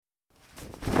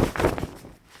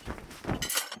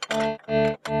Together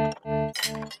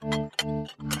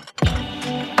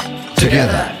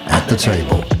at the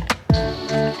Table.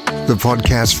 The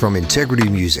podcast from Integrity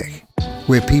Music,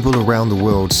 where people around the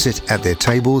world sit at their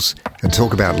tables and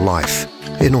talk about life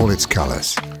in all its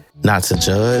colors. Not to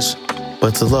judge,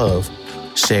 but to love,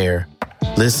 share,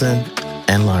 listen,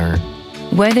 and learn.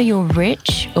 Whether you're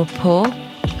rich or poor,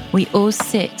 we all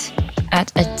sit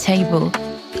at a table.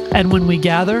 And when we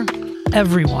gather,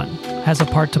 everyone has a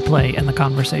part to play in the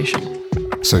conversation.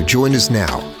 So join us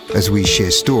now as we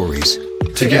share stories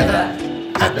together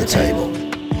at the table.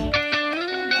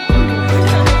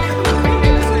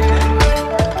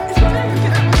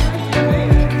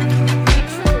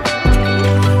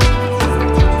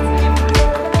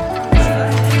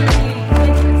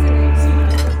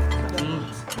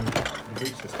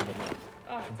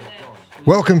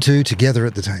 Welcome to Together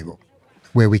at the Table,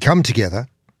 where we come together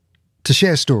to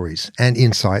share stories and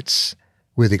insights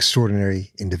with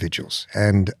extraordinary individuals.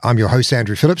 And I'm your host,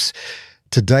 Andrew Phillips.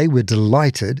 Today, we're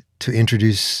delighted to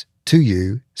introduce to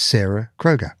you Sarah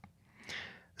Kroger.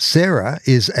 Sarah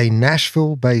is a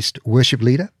Nashville-based worship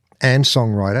leader and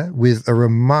songwriter with a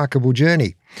remarkable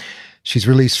journey. She's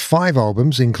released 5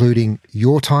 albums, including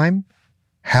Your Time,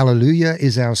 Hallelujah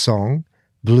Is Our Song,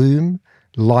 Bloom,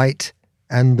 Light,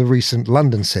 and the recent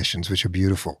London sessions, which are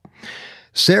beautiful.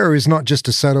 Sarah is not just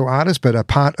a solo artist, but a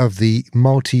part of the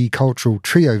multicultural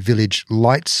trio village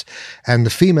Lights and the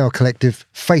female collective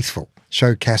Faithful,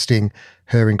 showcasing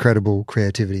her incredible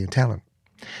creativity and talent.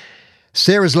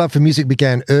 Sarah's love for music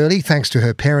began early thanks to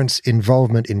her parents'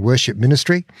 involvement in worship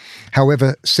ministry.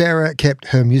 However, Sarah kept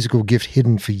her musical gift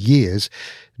hidden for years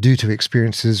due to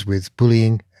experiences with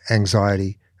bullying,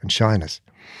 anxiety, and shyness.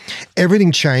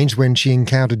 Everything changed when she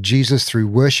encountered Jesus through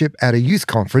worship at a youth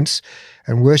conference,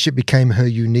 and worship became her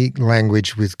unique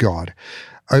language with God,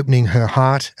 opening her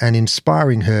heart and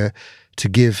inspiring her to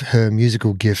give her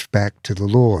musical gift back to the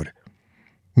Lord.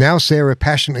 Now Sarah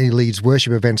passionately leads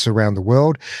worship events around the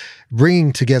world,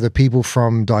 bringing together people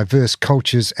from diverse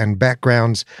cultures and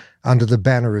backgrounds under the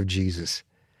banner of Jesus.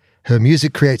 Her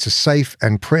music creates a safe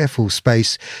and prayerful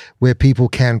space where people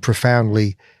can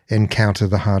profoundly encounter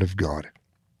the heart of God.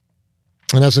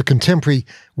 And as a contemporary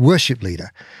worship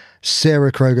leader,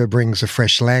 Sarah Kroger brings a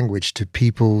fresh language to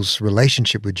people's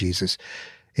relationship with Jesus,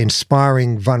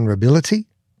 inspiring vulnerability,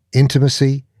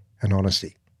 intimacy, and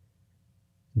honesty.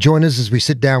 Join us as we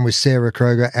sit down with Sarah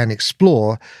Kroger and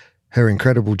explore her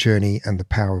incredible journey and the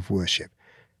power of worship.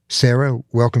 Sarah,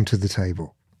 welcome to the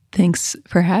table. Thanks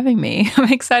for having me.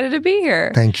 I'm excited to be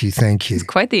here. Thank you. It's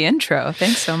quite the intro.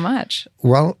 Thanks so much.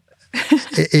 Well,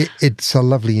 it's a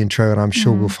lovely intro, and I'm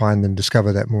sure we'll find and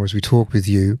discover that more as we talk with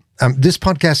you. This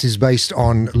podcast is based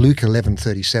on Luke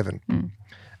 11:37.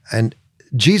 And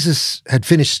Jesus had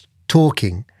finished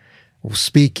talking or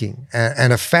speaking,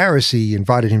 and a Pharisee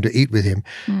invited him to eat with him.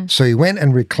 So he went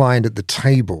and reclined at the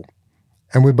table.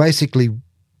 And we're basically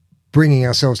bringing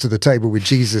ourselves to the table with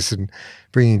Jesus and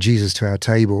bringing Jesus to our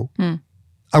table.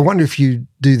 I wonder if you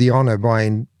do the honor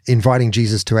by inviting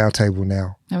Jesus to our table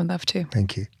now. I would love to.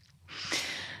 Thank you.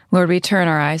 Lord, we turn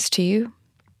our eyes to you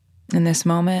in this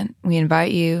moment. We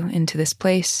invite you into this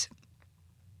place,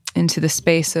 into the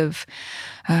space of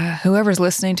whoever's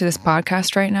listening to this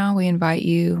podcast right now. We invite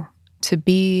you to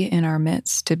be in our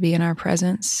midst, to be in our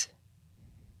presence,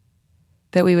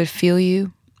 that we would feel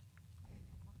you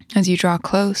as you draw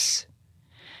close,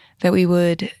 that we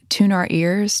would tune our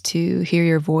ears to hear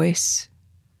your voice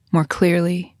more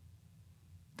clearly,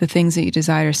 the things that you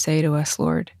desire to say to us,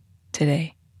 Lord,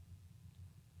 today.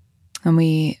 And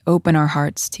we open our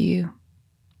hearts to you,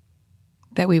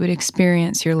 that we would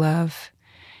experience your love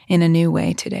in a new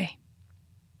way today.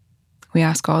 We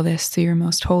ask all this through your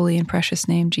most holy and precious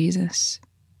name, Jesus.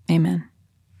 Amen.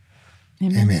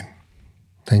 Amen.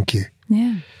 Thank you.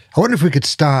 Yeah. I wonder if we could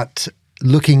start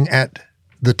looking at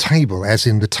the table, as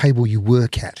in the table you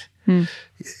work at.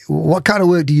 What kind of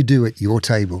work do you do at your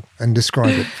table? And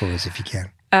describe it for us if you can.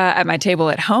 At my table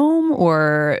at home,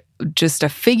 or just a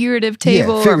figurative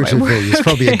table? Yeah, figuratively is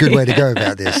probably a good way to go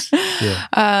about this.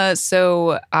 Yeah.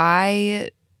 So I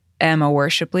am a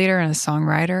worship leader and a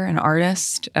songwriter, an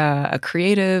artist, a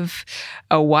creative,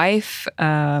 a wife,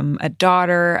 a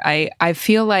daughter. I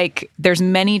feel like there's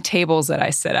many tables that I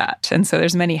sit at, and so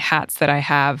there's many hats that I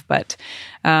have, but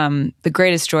the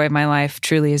greatest joy of my life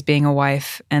truly is being a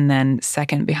wife, and then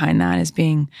second behind that is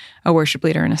being a worship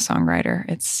leader and a songwriter.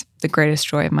 It's the greatest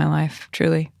joy of my life,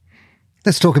 truly.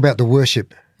 Let's talk about the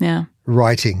worship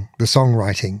writing, the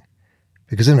songwriting,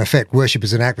 because in effect, worship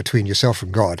is an act between yourself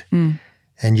and God.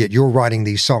 And yet you're writing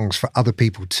these songs for other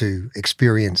people to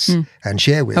experience and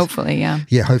share with. Hopefully, yeah.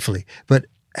 Yeah, hopefully. But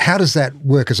how does that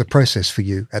work as a process for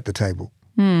you at the table?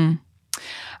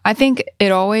 I think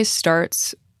it always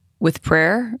starts with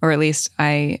prayer, or at least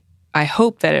I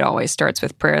hope that it always starts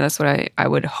with prayer. That's what I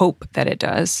would hope that it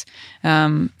does,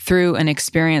 through an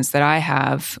experience that I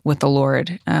have with the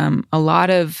Lord. A lot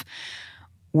of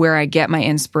where I get my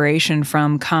inspiration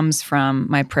from comes from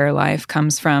my prayer life,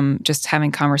 comes from just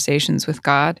having conversations with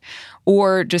God,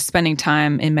 or just spending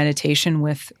time in meditation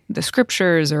with the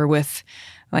scriptures, or with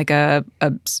like a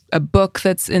book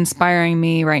that's inspiring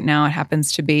me right now. It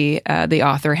happens to be the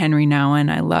author Henry Nouwen.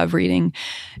 I love reading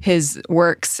his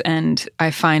works, and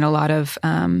I find a lot of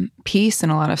peace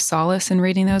and a lot of solace in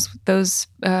reading those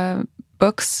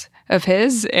books of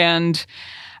his. And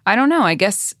I don't know. I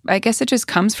guess it just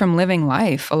comes from living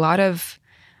life. A lot of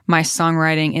my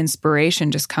songwriting inspiration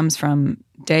just comes from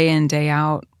day in, day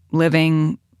out,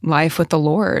 living life with the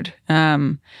Lord,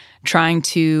 trying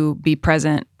to be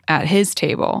present at his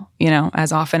table,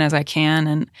 as often as I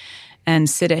can, and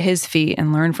sit at his feet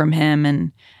and learn from him,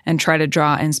 and try to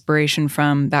draw inspiration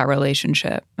from that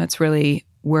relationship. That's really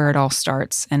where it all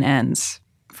starts and ends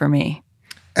for me.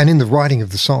 And in the writing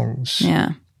of the songs,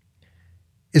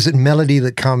 is it melody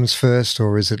that comes first,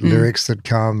 or is it lyrics that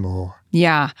come, or?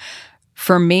 Yeah.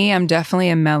 For me, I'm definitely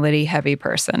a melody-heavy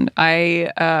person.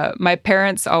 My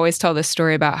parents always tell this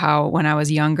story about how when I was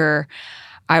younger,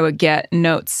 I would get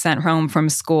notes sent home from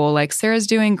school like, Sarah's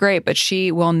doing great, but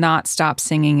she will not stop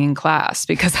singing in class,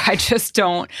 because I just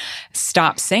don't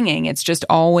stop singing. It's just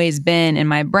always been in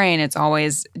my brain. It's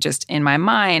always just in my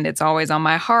mind. It's always on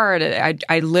my heart.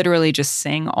 I literally just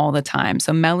sing all the time.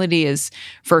 So melody is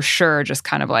for sure just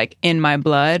kind of like in my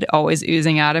blood, always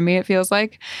oozing out of me, it feels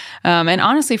like. And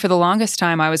honestly, for the longest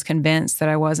time, I was convinced that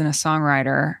I wasn't a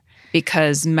songwriter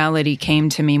because melody came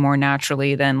to me more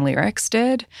naturally than lyrics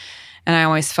did. And I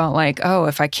always felt like, oh,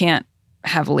 if I can't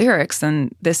have lyrics, then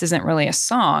this isn't really a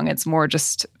song. It's more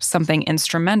just something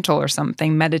instrumental or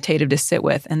something meditative to sit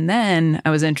with. And then I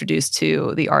was introduced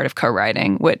to the art of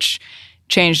co-writing, which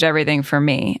changed everything for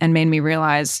me and made me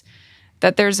realize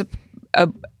that there's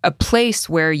a place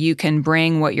where you can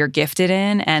bring what you're gifted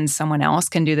in and someone else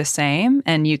can do the same,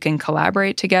 and you can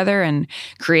collaborate together and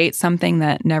create something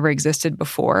that never existed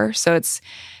before. So it's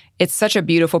such a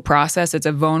beautiful process. It's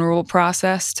a vulnerable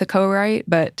process to co-write,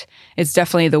 but it's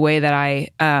definitely the way that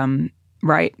I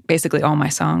write basically all my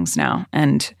songs now.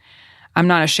 And I'm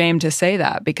not ashamed to say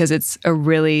that, because it's a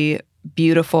really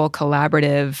beautiful,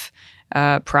 collaborative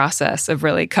process of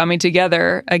really coming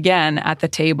together again at the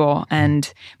table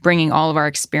and bringing all of our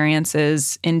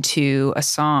experiences into a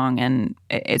song. And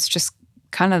it's just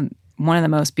kind of one of the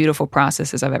most beautiful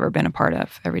processes I've ever been a part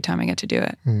of every time I get to do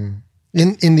it.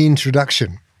 In the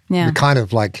introduction, we kind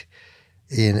of like,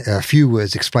 in a few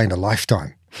words, explained a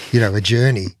lifetime, a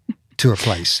journey to a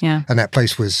place. Yeah. And that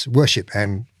place was worship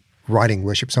and writing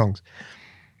worship songs.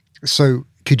 So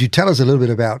could you tell us a little bit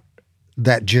about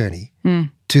that journey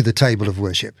to the table of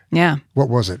worship? Yeah. What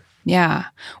was it? Yeah.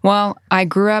 Well, I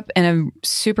grew up in a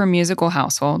super musical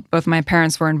household. Both my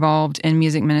parents were involved in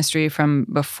music ministry from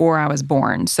before I was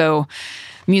born. So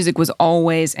music was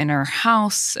always in our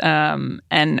house,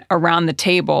 and around the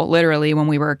table, literally when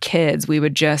we were kids, we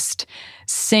would just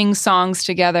sing songs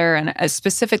together, and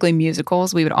specifically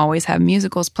musicals. We would always have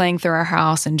musicals playing through our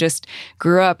house, and just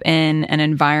grew up in an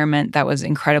environment that was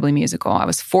incredibly musical. I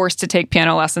was forced to take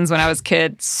piano lessons when I was a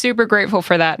kid. Super grateful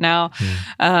for that now,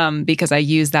 because I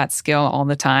use that skill all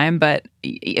the time. But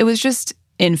it was just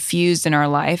infused in our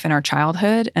life, in our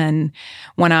childhood. And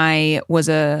when I was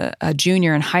a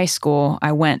junior in high school,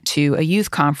 I went to a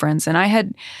youth conference, and I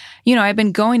had, I'd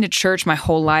been going to church my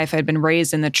whole life. I'd been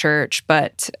raised in the church,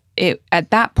 but at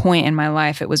that point in my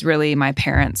life, it was really my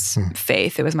parents'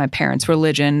 faith. It was my parents'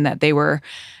 religion that they were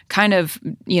kind of,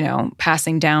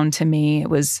 passing down to me. It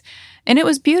was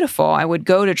beautiful. I would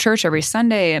go to church every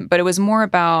Sunday, but it was more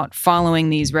about following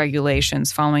these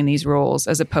regulations, following these rules,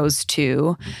 as opposed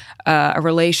to a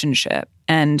relationship.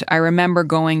 And I remember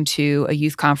going to a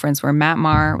youth conference where Matt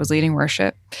Maher was leading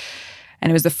worship,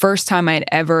 and it was the first time I'd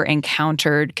ever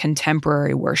encountered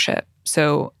contemporary worship.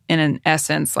 So in an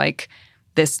essence, like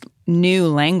this new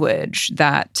language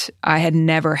that I had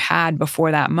never had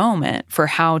before that moment for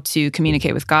how to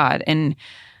communicate with God in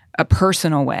a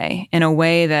personal way, in a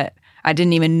way that I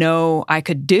didn't even know I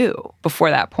could do before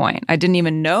that point. I didn't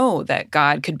even know that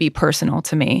God could be personal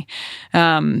to me,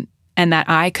 and that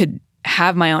I could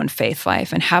have my own faith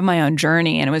life and have my own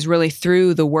journey. And it was really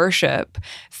through the worship,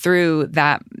 through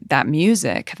that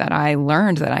music, that I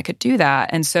learned that I could do that.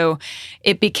 And so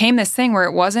it became this thing where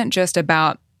it wasn't just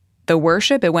about the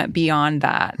worship, it went beyond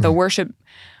that. The worship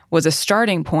was a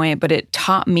starting point, but it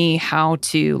taught me how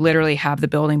to literally have the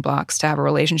building blocks to have a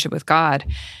relationship with God.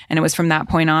 And it was from that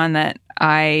point on that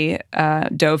I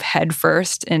dove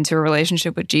headfirst into a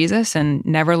relationship with Jesus and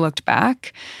never looked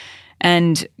back.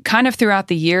 And kind of throughout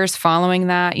the years following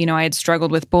that, I had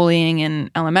struggled with bullying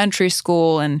in elementary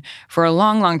school. And for a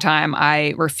long, long time,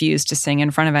 I refused to sing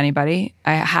in front of anybody.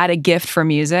 I had a gift for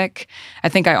music. I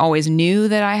think I always knew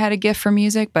that I had a gift for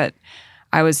music, but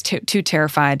I was too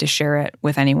terrified to share it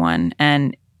with anyone.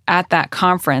 And at that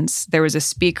conference, there was a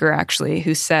speaker actually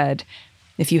who said,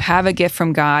 if you have a gift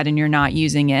from God and you're not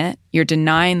using it, you're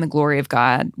denying the glory of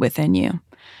God within you.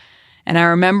 And I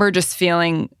remember just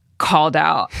feeling called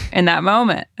out in that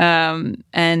moment.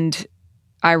 And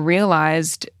I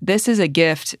realized this is a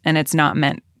gift and it's not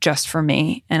meant just for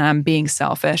me. And I'm being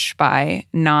selfish by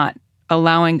not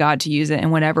allowing God to use it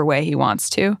in whatever way he wants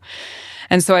to.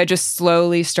 And so I just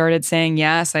slowly started saying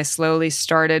yes. I slowly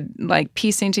started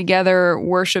piecing together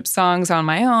worship songs on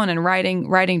my own and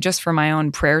writing just for my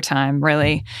own prayer time,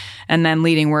 really. And then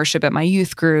leading worship at my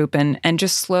youth group and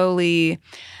just slowly,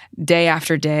 day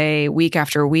after day, week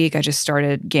after week, I just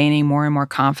started gaining more and more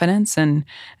confidence. And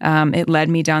it led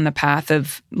me down the path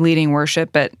of leading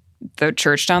worship at the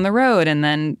church down the road, and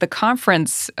then the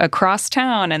conference across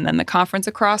town, and then the conference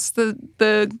across the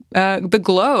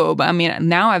globe. I mean,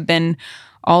 now I've been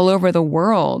all over the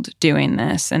world doing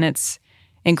this, and it's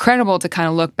incredible to kind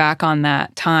of look back on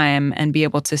that time and be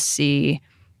able to see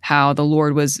how the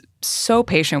Lord was so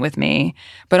patient with me,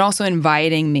 but also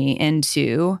inviting me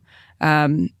into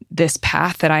this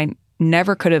path that I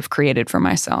never could have created for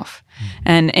myself,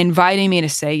 and inviting me to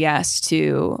say yes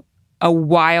to a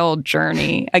wild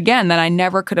journey, again, that I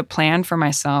never could have planned for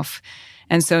myself.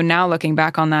 And so now looking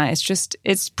back on that,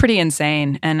 it's pretty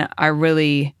insane. And I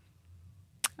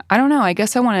don't know, I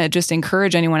guess I want to just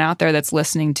encourage anyone out there that's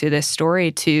listening to this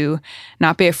story to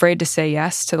not be afraid to say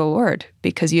yes to the Lord,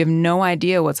 because you have no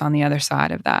idea what's on the other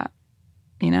side of that,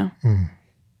 Can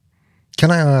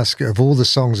I ask, of all the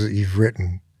songs that you've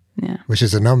written, which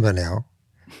is a number now,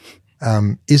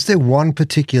 is there one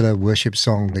particular worship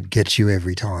song that gets you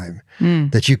every time,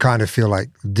 that you kind of feel like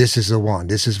this is the one,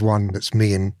 this is one that's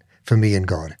for me and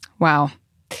God? Wow.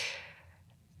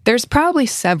 There's probably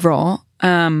several,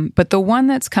 but the one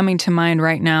that's coming to mind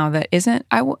right now that isn't,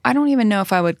 I don't even know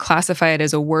if I would classify it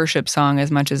as a worship song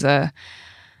as much as a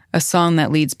song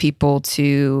that leads people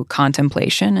to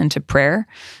contemplation and to prayer.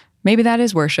 Maybe that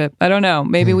is worship. I don't know.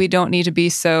 Maybe we don't need to be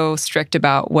so strict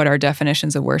about what our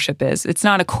definitions of worship is. It's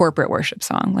not a corporate worship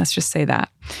song. Let's just say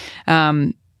that.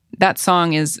 That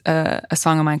song is a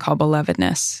song of mine called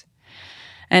Belovedness.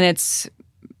 And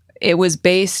it was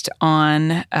based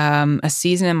on a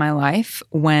season in my life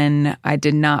when I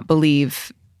did not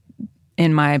believe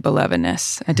in my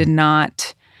belovedness. I did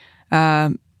not,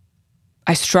 I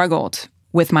struggled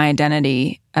with my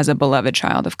identity as a beloved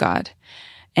child of God.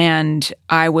 And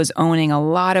I was owning a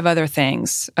lot of other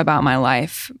things about my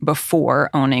life before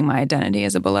owning my identity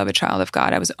as a beloved child of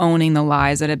God. I was owning the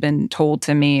lies that had been told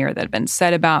to me or that had been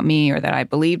said about me or that I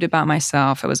believed about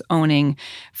myself. I was owning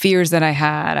fears that I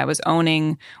had. I was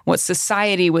owning what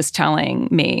society was telling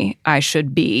me I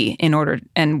should be in order,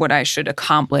 and what I should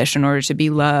accomplish in order to be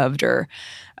loved or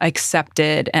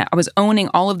accepted. And I was owning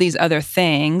all of these other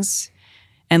things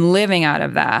and living out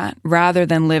of that rather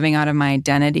than living out of my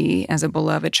identity as a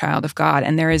beloved child of God.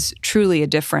 And there is truly a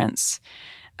difference.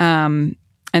 And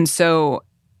so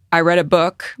I read a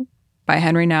book by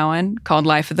Henry Nouwen called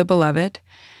Life of the Beloved,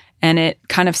 and it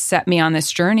kind of set me on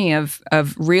this journey of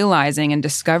realizing and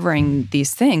discovering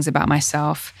these things about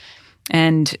myself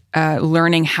and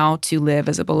learning how to live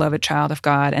as a beloved child of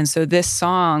God. And so this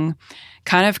song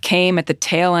kind of came at the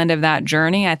tail end of that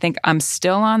journey. I think I'm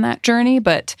still on that journey,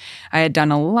 but I had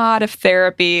done a lot of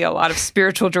therapy, a lot of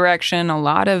spiritual direction, a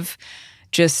lot of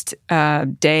just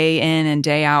day in and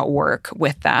day out work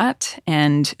with that.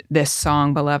 And this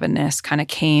song, Belovedness, kind of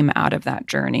came out of that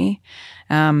journey.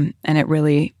 And it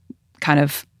really kind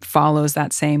of follows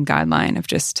that same guideline of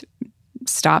just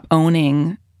stop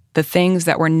owning the things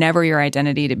that were never your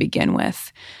identity to begin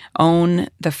with. Own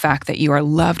the fact that you are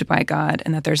loved by God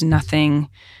and that there's nothing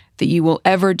that you will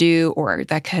ever do or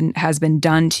that has been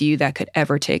done to you that could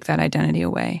ever take that identity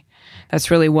away. That's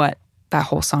really what that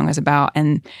whole song is about.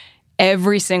 And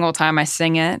every single time I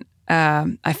sing it,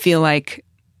 I feel like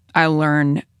I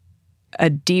learn a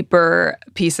deeper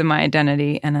piece of my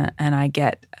identity, and I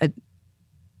get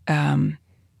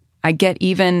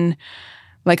even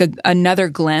like another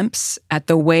glimpse at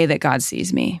the way that God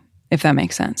sees me, if that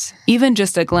makes sense. Even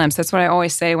just a glimpse. That's what I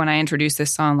always say when I introduce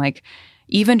this song. Like,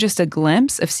 even just a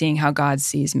glimpse of seeing how God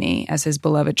sees me as his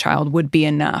beloved child would be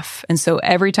enough. And so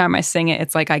every time I sing it,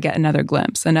 it's like I get another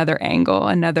glimpse, another angle,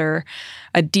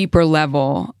 a deeper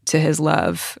level to his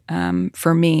love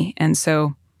for me. And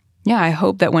so, yeah, I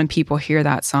hope that when people hear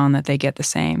that song that they get the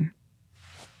same.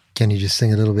 Can you just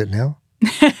sing a little bit now?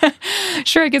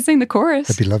 Sure, I could sing the chorus.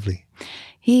 That'd be lovely.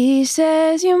 He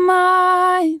says you're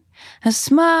mine. I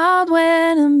smiled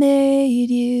when I made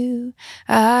you.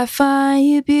 I find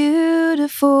you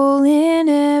beautiful in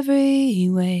every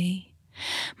way.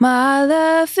 My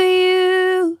love for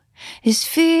you is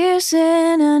fierce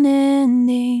and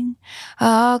unending.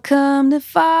 I'll come to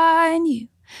find you,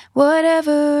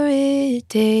 whatever it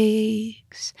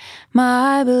takes.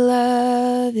 My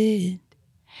beloved,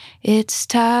 it's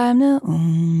time to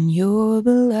own your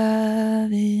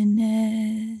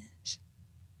belovedness.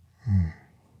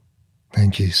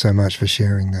 Thank you so much for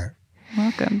sharing that.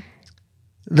 Welcome.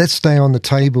 Let's stay on the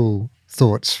table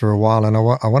thoughts for a while, and I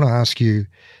want to ask you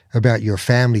about your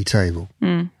family table.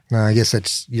 Now, I guess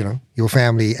that's, your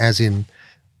family as in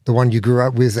the one you grew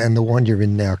up with and the one you're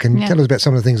in now. Can you tell us about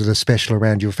some of the things that are special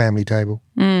around your family table?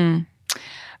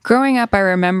 Growing up, I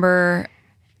remember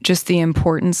just the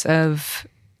importance of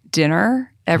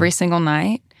dinner every single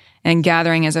night and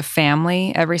gathering as a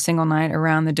family every single night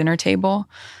around the dinner table.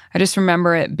 I just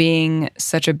remember it being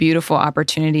such a beautiful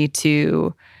opportunity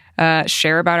to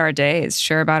share about our days,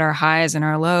 share about our highs and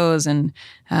our lows, and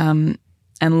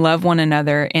love one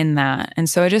another in that. And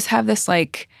so I just have this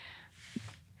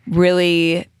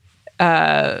really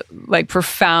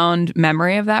profound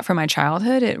memory of that from my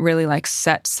childhood. It really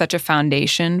set such a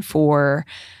foundation for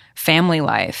family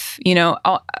life.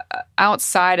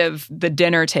 Outside of the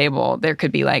dinner table, there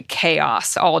could be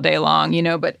chaos all day long,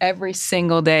 but every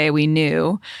single day we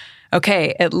knew,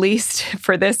 okay, at least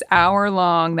for this hour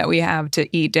long that we have to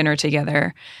eat dinner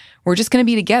together, we're just going to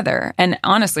be together. And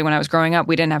honestly, when I was growing up,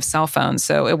 we didn't have cell phones.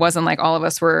 So it wasn't like all of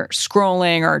us were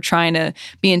scrolling or trying to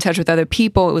be in touch with other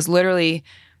people. It was literally,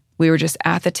 we were just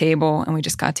at the table and we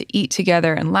just got to eat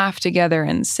together and laugh together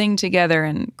and sing together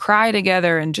and cry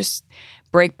together and just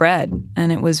break bread.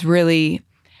 And it was really,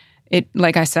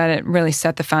 like I said, it really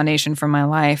set the foundation for my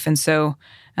life. And so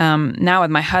now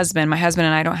with my husband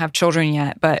and I don't have children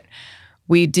yet, but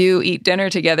we do eat dinner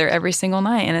together every single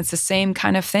night. And it's the same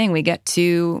kind of thing. We get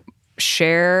to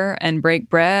share and break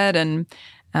bread. And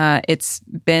it's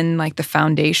been the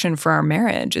foundation for our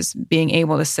marriage is being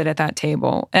able to sit at that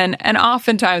table. And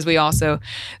oftentimes we also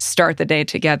start the day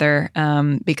together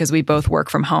because we both work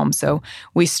from home. So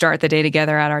we start the day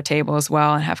together at our table as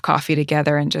well and have coffee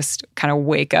together and just kind of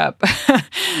wake up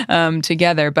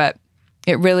together. But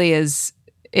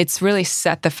it's really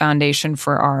set the foundation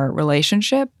for our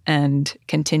relationship and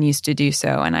continues to do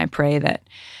so. And I pray that,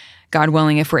 God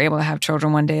willing, if we're able to have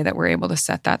children one day, that we're able to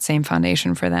set that same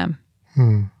foundation for them.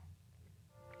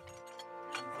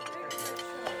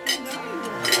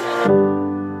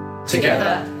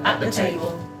 Together at the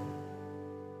table.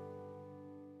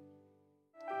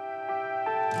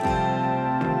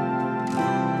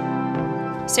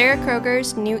 Sarah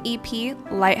Kroger's new EP,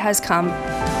 Light Has Come.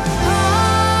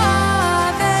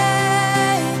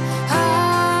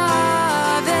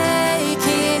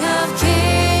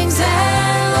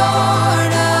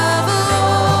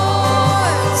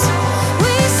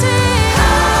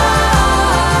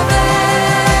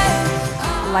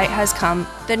 Light Has Come,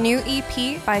 the new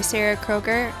EP by Sarah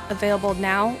Kroger, available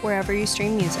now wherever you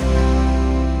stream music.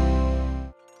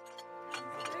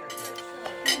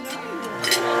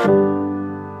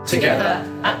 Together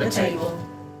at the table.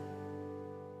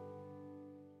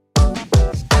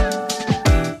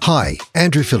 Hi,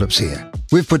 Andrew Phillips here.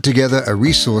 We've put together a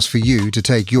resource for you to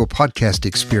take your podcast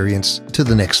experience to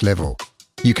the next level.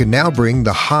 You can now bring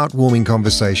the heartwarming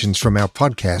conversations from our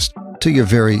podcast to your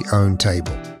very own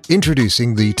table.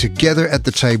 Introducing the Together at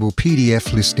the Table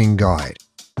PDF listening guide.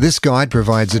 This guide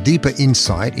provides a deeper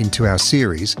insight into our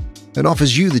series and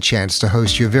offers you the chance to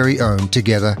host your very own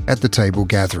Together at the Table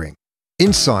gathering.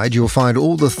 Inside, you'll find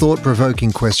all the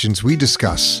thought-provoking questions we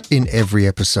discuss in every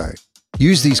episode.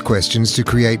 Use these questions to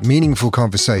create meaningful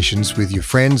conversations with your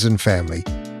friends and family,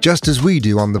 just as we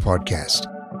do on the podcast.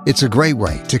 It's a great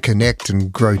way to connect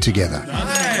and grow together.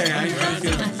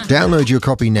 Download your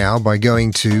copy now by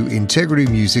going to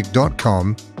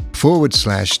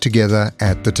integritymusic.com/Together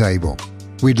at the Table.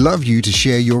 We'd love you to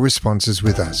share your responses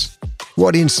with us.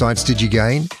 What insights did you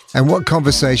gain? And what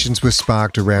conversations were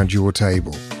sparked around your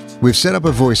table? We've set up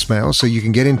a voicemail so you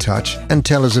can get in touch and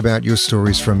tell us about your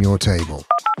stories from your table.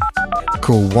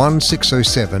 Call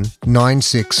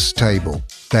 1-607-96-TABLE.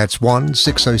 That's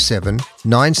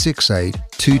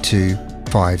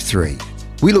 1-607-968-2253.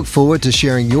 We look forward to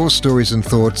sharing your stories and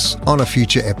thoughts on a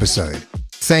future episode.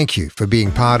 Thank you for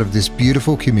being part of this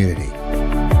beautiful community.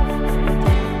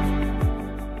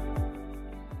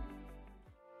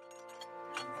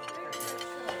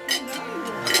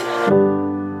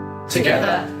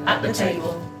 Together at the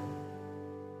table.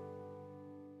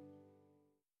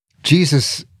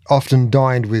 Jesus often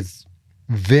dined with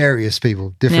various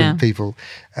people, different people,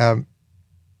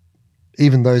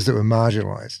 even those that were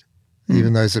marginalized,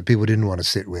 even those that people didn't want to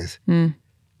sit with. Do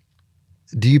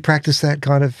you practice that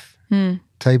kind of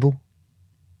table?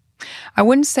 I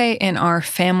wouldn't say in our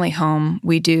family home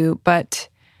we do, but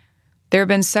there have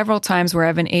been several times where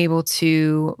I've been able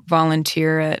to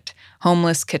volunteer at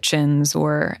homeless kitchens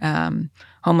or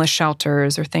homeless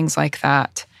shelters or things like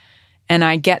that. And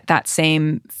I get that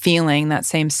same feeling, that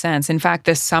same sense. In fact,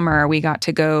 this summer, we got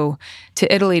to go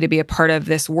to Italy to be a part of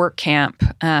this work camp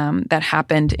that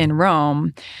happened in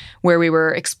Rome, where we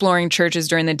were exploring churches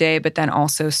during the day, but then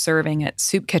also serving at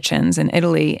soup kitchens in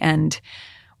Italy. And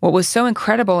what was so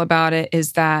incredible about it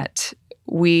is that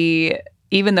we,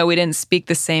 even though we didn't speak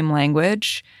the same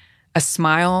language, a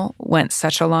smile went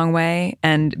such a long way,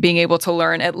 and being able to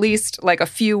learn at least like a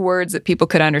few words that people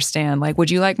could understand, like,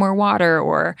 would you like more water?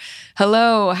 Or,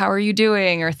 hello, how are you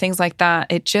doing? Or things like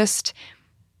that. It just,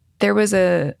 there was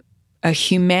a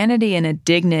humanity and a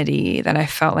dignity that I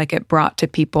felt like it brought to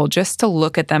people just to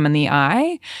look at them in the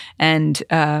eye and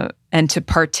to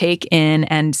partake in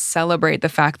and celebrate the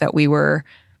fact that we were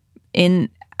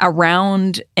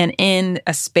around and in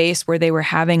a space where they were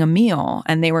having a meal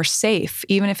and they were safe,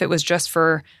 even if it was just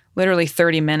for literally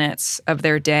 30 minutes of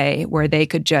their day, where they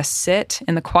could just sit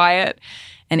in the quiet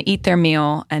and eat their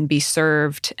meal and be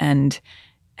served and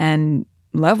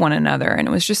love one another. And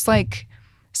it was just like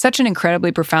such an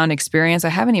incredibly profound experience. I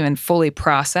haven't even fully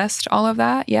processed all of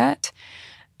that yet.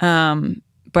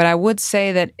 But I would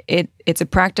say that it's a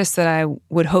practice that I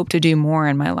would hope to do more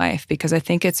in my life, because I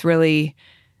think it's really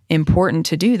important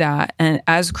to do that, and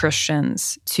as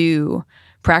Christians to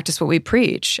practice what we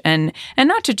preach, and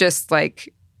not to just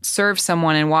like serve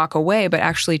someone and walk away, but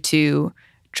actually to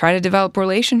try to develop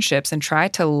relationships and try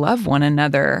to love one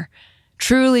another,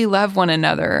 truly love one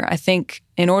another. I think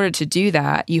in order to do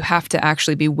that, you have to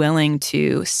actually be willing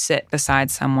to sit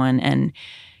beside someone and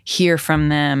hear from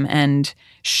them and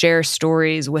share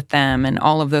stories with them and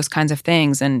all of those kinds of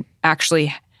things, and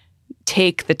actually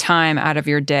take the time out of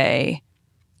your day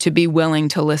to be willing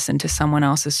to listen to someone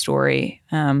else's story.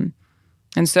 And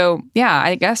so, yeah,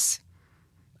 I guess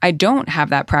I don't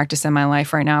have that practice in my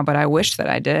life right now, but I wish that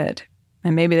I did.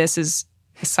 And maybe this is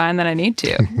a sign that I need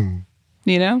to,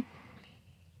 you know?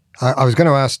 I was going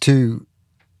to ask too,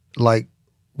 like,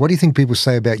 what do you think people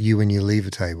say about you when you leave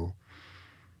a table?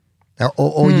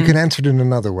 Or you can answer it in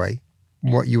another way,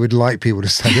 what you would like people to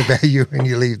say about you when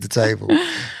you leave the table.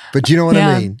 But do you know what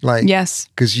I mean? Like, yes.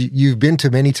 Because you've been to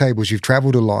many tables, you've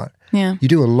traveled a lot. Yeah. You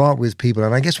do a lot with people.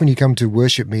 And I guess when you come to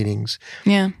worship meetings,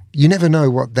 you never know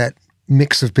what that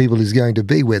mix of people is going to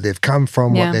be, where they've come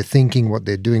from, what they're thinking, what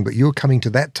they're doing. But you're coming to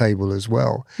that table as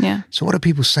well. Yeah. So what do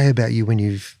people say about you when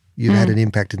you've had an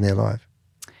impact in their life?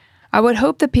 I would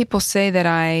hope that people say that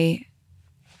I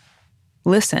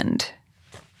listened,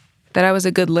 that I was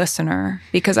a good listener,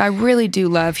 because I really do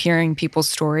love hearing people's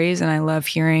stories, and I love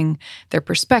hearing their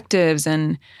perspectives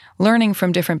and learning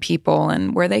from different people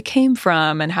and where they came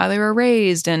from and how they were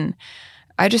raised. And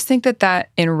I just think that that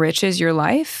enriches your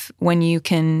life when you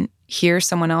can hear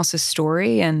someone else's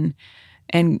story and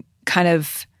kind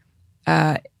of,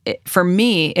 for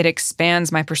me, it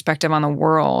expands my perspective on the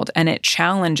world, and it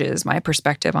challenges my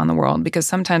perspective on the world, because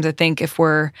sometimes I think if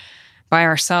we're by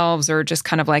ourselves or just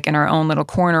kind of like in our own little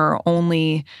corner, or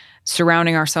only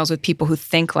surrounding ourselves with people who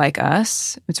think like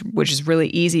us, which is really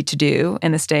easy to do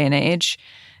in this day and age,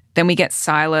 then we get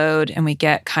siloed and we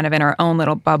get kind of in our own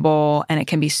little bubble, and it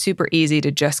can be super easy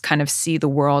to just kind of see the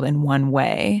world in one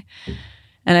way.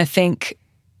 And I think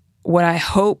what I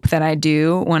hope that I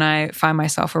do when I find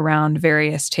myself around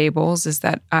various tables is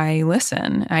that I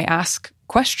listen, I ask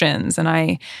questions, and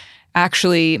I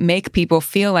actually make people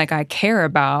feel like I care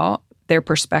about their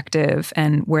perspective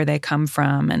and where they come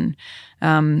from, and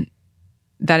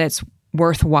that it's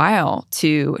worthwhile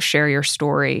to share your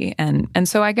story. And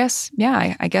so I guess,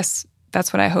 I guess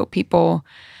that's what I hope people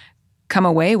come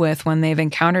away with when they've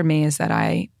encountered me, is that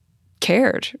I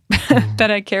cared, that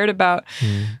I cared about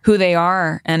who they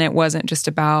are. And it wasn't just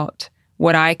about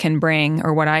what I can bring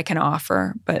or what I can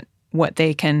offer, but what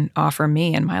they can offer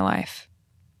me in my life.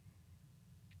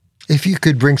 If you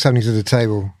could bring something to the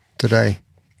table today,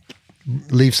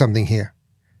 leave something here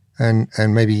and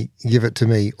maybe give it to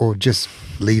me, or just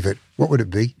leave it, what would it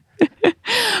be?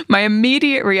 My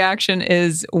immediate reaction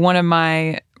is one of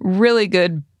my really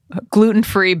good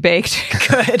gluten-free baked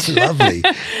good. Lovely.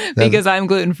 Because I'm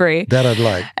gluten-free. That I'd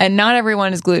like. And not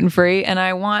everyone is gluten-free. And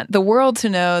I want the world to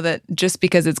know that just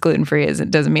because it's gluten-free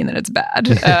doesn't mean that it's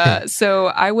bad. So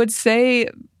I would say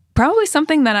probably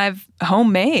something that I've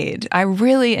homemade. I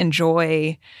really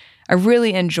enjoy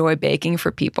baking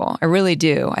for people. I really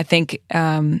do. I think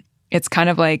it's kind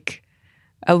of like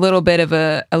a little bit of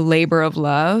a labor of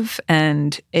love,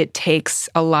 and it takes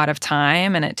a lot of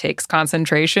time, and it takes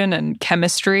concentration and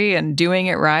chemistry and doing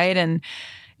it right. And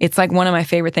it's like one of my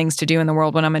favorite things to do in the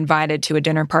world when I'm invited to a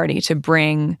dinner party, to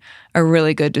bring a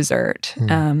really good dessert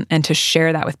and to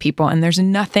share that with people. And there's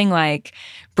nothing like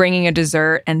bringing a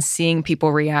dessert and seeing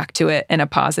people react to it in a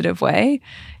positive way.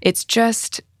 It's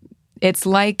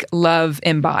like love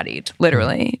embodied,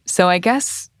 literally. So I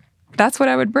guess that's what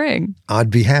I would bring. I'd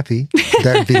be happy.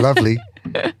 That'd be lovely.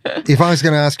 If I was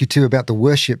going to ask you too about the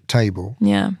worship table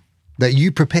that you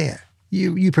prepare,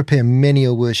 you prepare many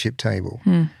a worship table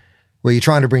where you're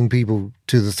trying to bring people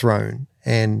to the throne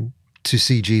and to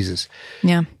see Jesus.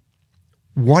 Yeah.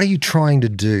 What are you trying to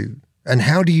do? And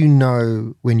how do you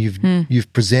know when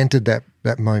you've presented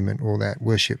that moment or that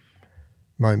worship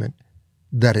moment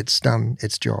that it's done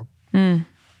its job?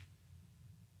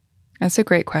 That's a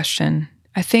great question.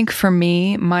 I think for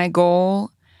me, my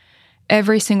goal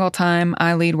every single time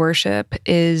I lead worship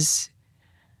is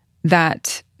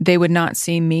that they would not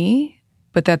see me,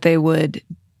 but that they would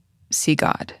see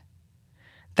God.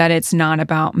 That it's not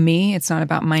about me, it's not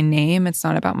about my name, it's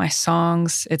not about my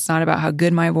songs, it's not about how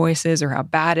good my voice is or how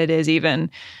bad it is even,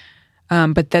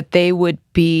 but that they would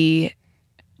be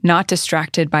not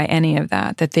distracted by any of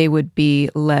that, that they would be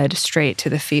led straight to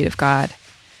the feet of God.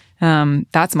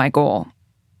 That's my goal.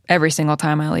 Every single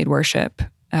time I lead worship,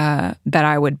 that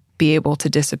I would be able to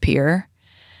disappear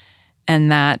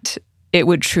and that it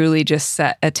would truly just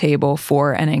set a table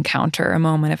for an encounter, a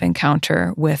moment of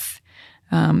encounter with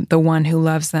the one who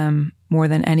loves them more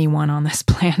than anyone on this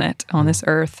planet, on this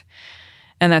earth,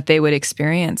 and that they would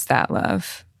experience that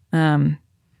love. So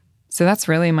that's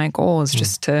really my goal, is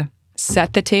just to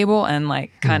set the table and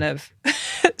like kind of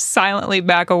silently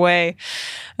back away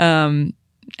and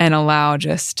allow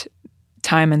just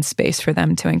time and space for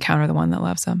them to encounter the one that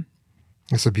loves them.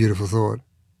 That's a beautiful thought.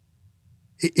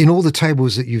 In all the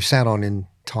tables that you've sat on in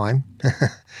time,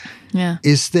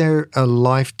 is there a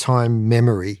lifetime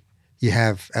memory you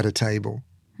have at a table?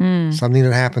 Something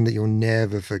that happened that you'll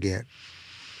never forget?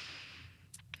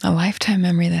 A lifetime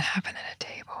memory that happened at a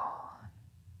table.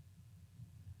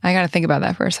 I got to think about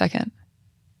that for a second.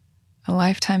 A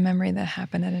lifetime memory that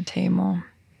happened at a table.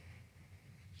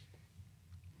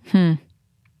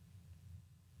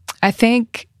 I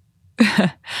think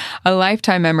a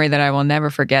lifetime memory that I will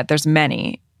never forget. There's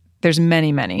many.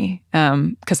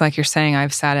 Because like you're saying,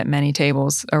 I've sat at many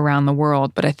tables around the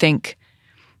world. But I think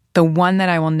the one that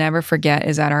I will never forget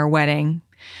is at our wedding.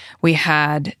 We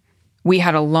had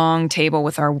a long table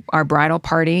with our bridal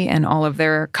party and all of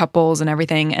their couples and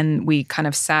everything. And we kind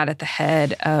of sat at the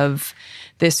head of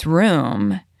this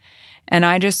room. And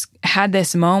I just had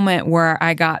this moment where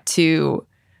I got to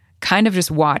kind of just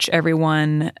watch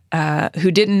everyone who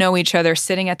didn't know each other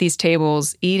sitting at these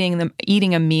tables,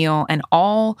 eating a meal, and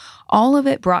all of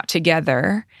it brought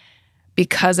together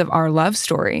because of our love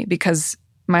story, because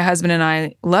my husband and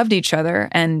I loved each other,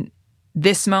 and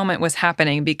this moment was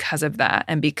happening because of that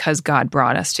and because God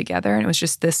brought us together. And it was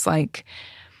just this, like,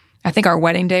 I think our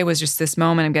wedding day was just this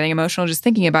moment. I'm getting emotional just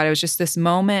thinking about it. It was just this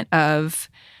moment of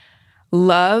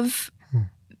love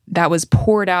that was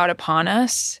poured out upon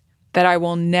us that I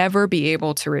will never be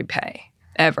able to repay,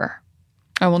 ever.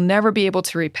 I will never be able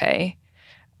to repay.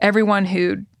 Everyone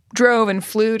who drove and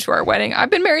flew to our wedding, I've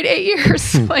been married 8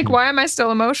 years. Like, why am I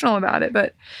still emotional about it?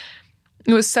 But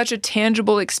it was such a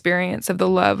tangible experience of the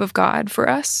love of God for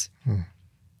us.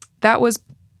 That was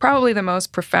probably the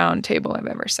most profound table I've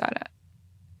ever sat at.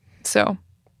 So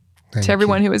to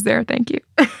everyone who was there, thank you.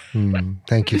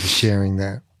 Thank you for sharing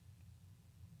that.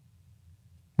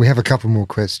 We have a couple more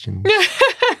questions.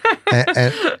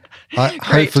 and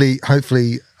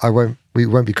hopefully we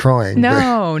won't be crying.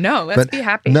 No, let's be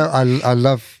happy. No, I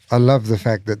love the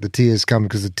fact that the tears come,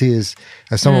 because the tears,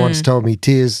 as someone once told me,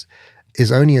 tears is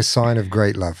only a sign of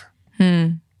great love.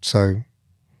 So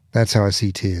that's how I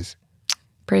see tears.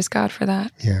 Praise God for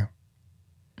that. Yeah.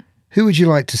 Who would you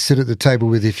like to sit at the table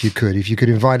with if you could? If you could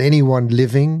invite anyone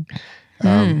living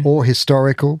or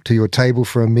historical to your table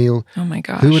for a meal, oh my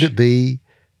gosh, who would it be?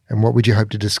 And what would you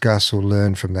hope to discuss or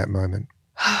learn from that moment?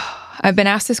 I've been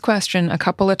asked this question a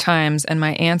couple of times, and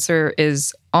my answer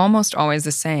is almost always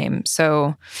the same.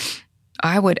 So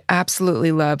I would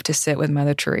absolutely love to sit with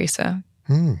Mother Teresa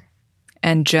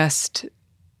and just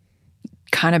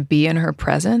kind of be in her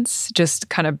presence, just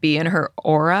kind of be in her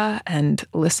aura and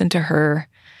listen to her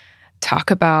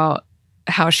talk about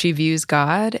how she views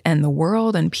God and the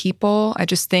world and people. I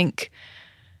just think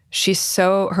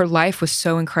her life was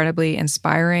so incredibly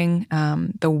inspiring.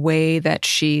 The way that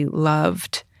she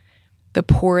loved the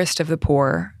poorest of the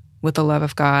poor with the love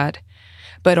of God,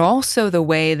 but also the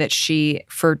way that she,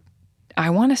 for I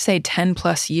want to say 10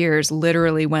 plus years,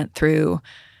 literally went through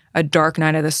a dark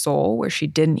night of the soul where she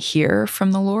didn't hear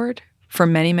from the Lord for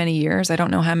many, many years. I don't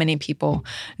know how many people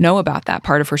know about that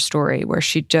part of her story, where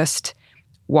she just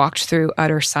walked through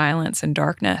utter silence and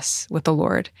darkness with the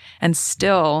Lord and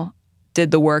still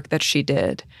did the work that she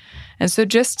did. And so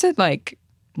just to like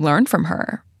learn from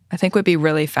her, I think would be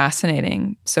really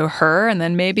fascinating. So her, and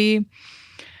then maybe,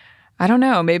 I don't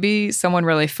know, maybe someone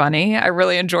really funny. I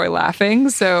really enjoy laughing.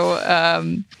 So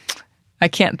I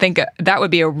can't think that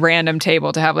would be a random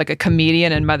table to have like a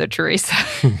comedian and Mother Teresa.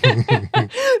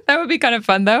 That would be kind of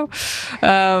fun though.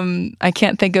 I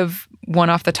can't think of one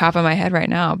off the top of my head right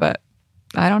now, but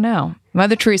I don't know.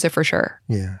 Mother Teresa for sure.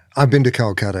 Yeah. I've been to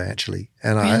Calcutta actually.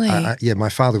 And really? my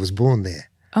father was born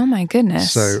there. Oh my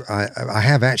goodness. So I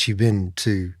have actually been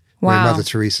to where Wow. Mother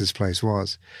Teresa's place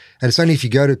was. And it's only if you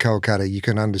go to Calcutta you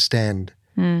can understand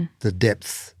the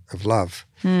depth of love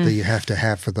that you have to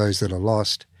have for those that are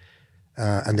lost.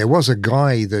 And there was a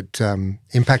guy that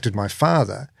impacted my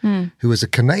father who was a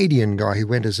Canadian guy who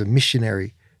went as a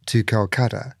missionary to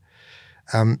Calcutta.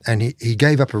 And he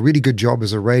gave up a really good job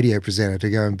as a radio presenter to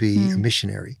go and be a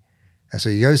missionary. And so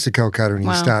he goes to Calcutta and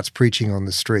he starts preaching on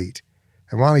the street.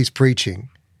 And while he's preaching,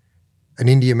 an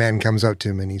Indian man comes up to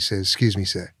him and he says, "Excuse me,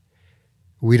 sir,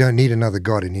 we don't need another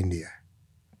God in India.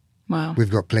 Wow. We've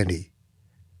got plenty.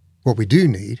 What we do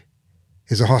need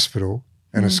is a hospital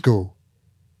and a school."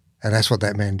 And that's what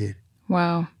that man did.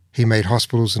 Wow. He made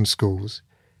hospitals and schools,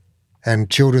 and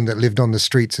children that lived on the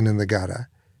streets and in the gutter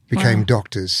became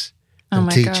doctors and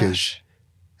my teachers gosh.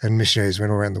 and missionaries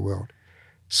went all around the world.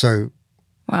 So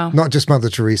Wow. not just Mother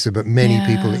Teresa, but many Yeah.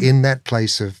 people in that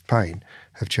place of pain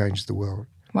have changed the world.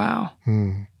 Wow.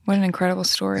 What an incredible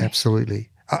story. Absolutely.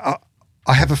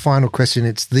 I have a final question.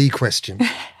 It's the question.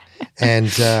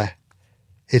 And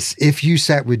it's, if you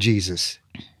sat with Jesus,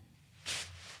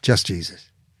 just Jesus,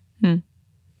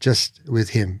 just with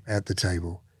him at the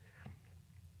table,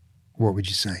 what would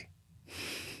you say?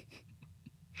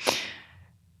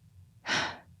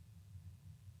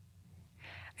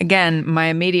 Again, my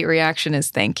immediate reaction is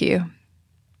thank you.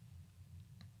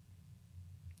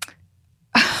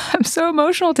 I'm so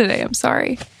emotional today. I'm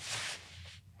sorry.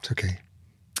 It's okay.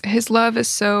 His love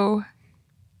is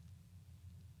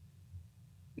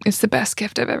it's the best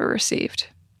gift I've ever received.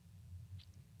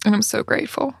 And I'm so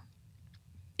grateful.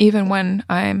 Even when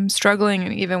I'm struggling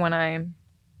and even when I'm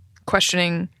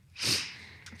questioning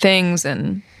things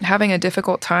and having a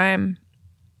difficult time,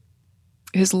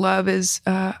 his love is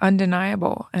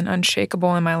undeniable and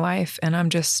unshakable in my life. And I'm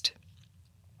just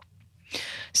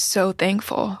so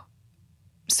thankful.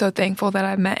 So thankful that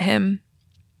I've met him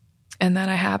and that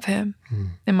I have him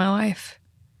in my life,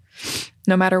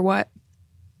 no matter what.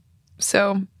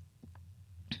 So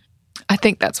I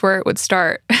think that's where it would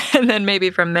start. And then maybe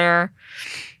from there,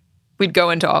 we'd go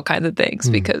into all kinds of things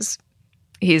because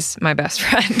he's my best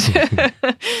friend.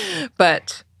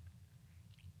 But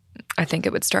I think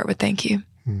it would start with thank you.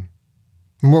 And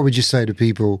what would you say to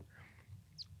people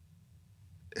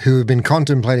who have been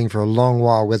contemplating for a long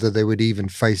while whether they would even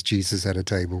face Jesus at a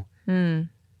table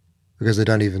because they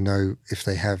don't even know if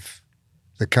they have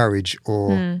the courage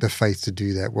or the faith to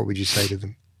do that? What would you say to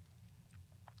them?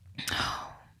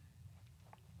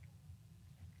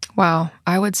 Wow.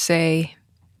 I would say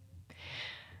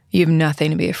you have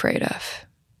nothing to be afraid of.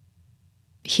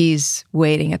 He's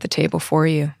waiting at the table for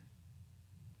you.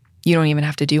 You don't even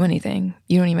have to do anything.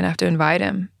 You don't even have to invite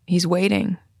him. He's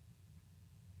waiting.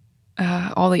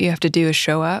 All that you have to do is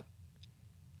show up.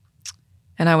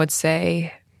 And I would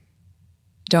say,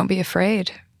 don't be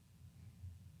afraid.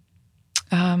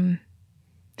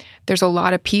 There's a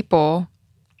lot of people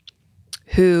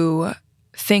who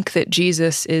think that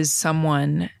Jesus is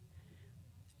someone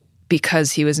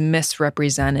because he was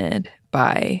misrepresented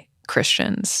by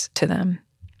Christians to them.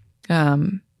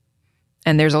 And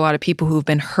there's a lot of people who've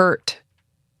been hurt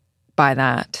by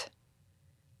that.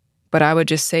 But I would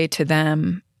just say to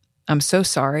them, I'm so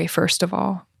sorry, first of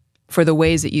all, for the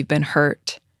ways that you've been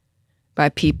hurt by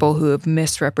people who have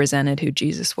misrepresented who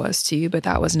Jesus was to you, but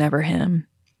that was never him.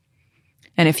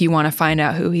 And if you want to find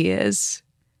out who he is,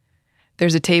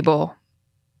 there's a table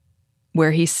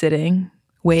where he's sitting,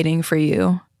 waiting for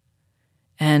you.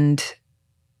 and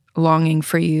longing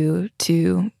for you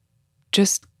to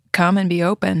just come and be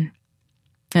open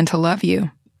and to love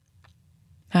you.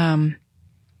 So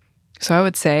I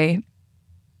would say,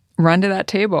 run to that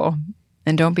table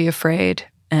and don't be afraid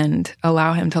and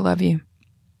allow him to love you.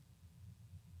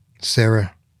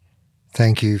 Sarah,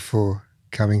 thank you for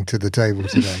coming to the table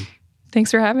today.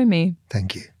 Thanks for having me.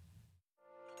 Thank you.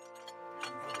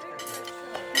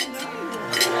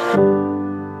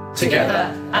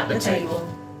 Together at the table.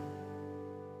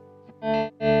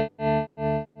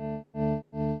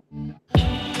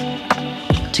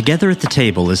 Together at the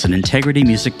Table is an Integrity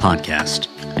Music podcast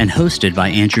and hosted by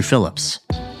Andrew Phillips.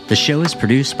 The show is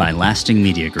produced by Lasting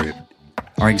Media Group.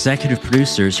 Our executive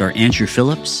producers are Andrew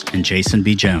Phillips and Jason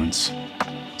B. Jones.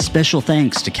 Special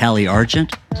thanks to Callie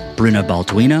Argent, Bruno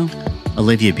Balduino,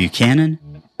 Olivia Buchanan,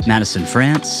 Madison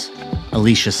France,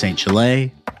 Alicia St.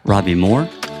 Gelais, Robbie Moore,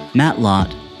 Matt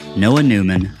Lott, Noah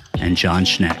Newman, and John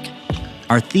Schneck.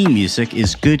 Our theme music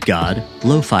is Good God,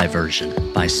 Lo-Fi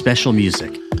Version by Special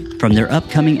Music from their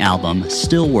upcoming album,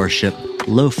 Still Worship,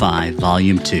 Lo-Fi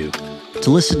Volume 2. To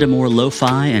listen to more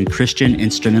lo-fi and Christian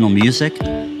instrumental music,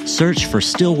 search for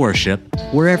Still Worship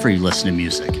wherever you listen to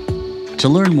music. To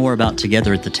learn more about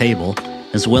Together at the Table,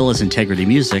 as well as Integrity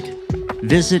Music,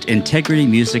 visit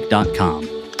integritymusic.com.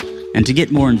 And to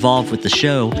get more involved with the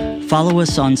show, follow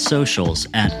us on socials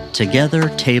at Together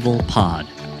Table Pod.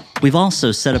 We've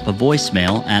also set up a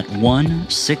voicemail at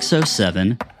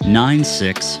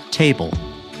 1-607-96-TABLE.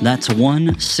 That's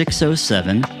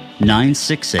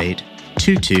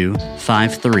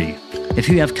 1-607-968-2253. If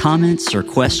you have comments or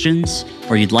questions,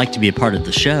 or you'd like to be a part of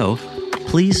the show,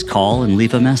 please call and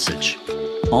leave a message.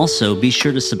 Also, be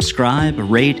sure to subscribe,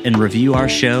 rate, and review our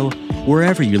show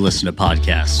wherever you listen to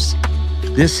podcasts.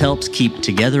 This helps keep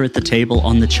Together at the Table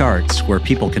on the charts where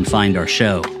people can find our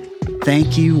show.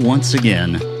 Thank you once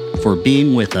again for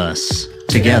being with us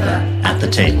together at the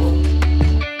table.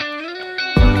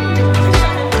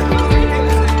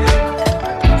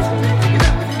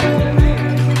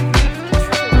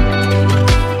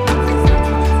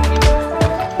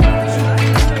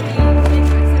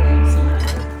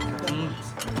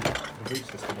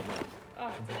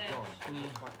 Oh,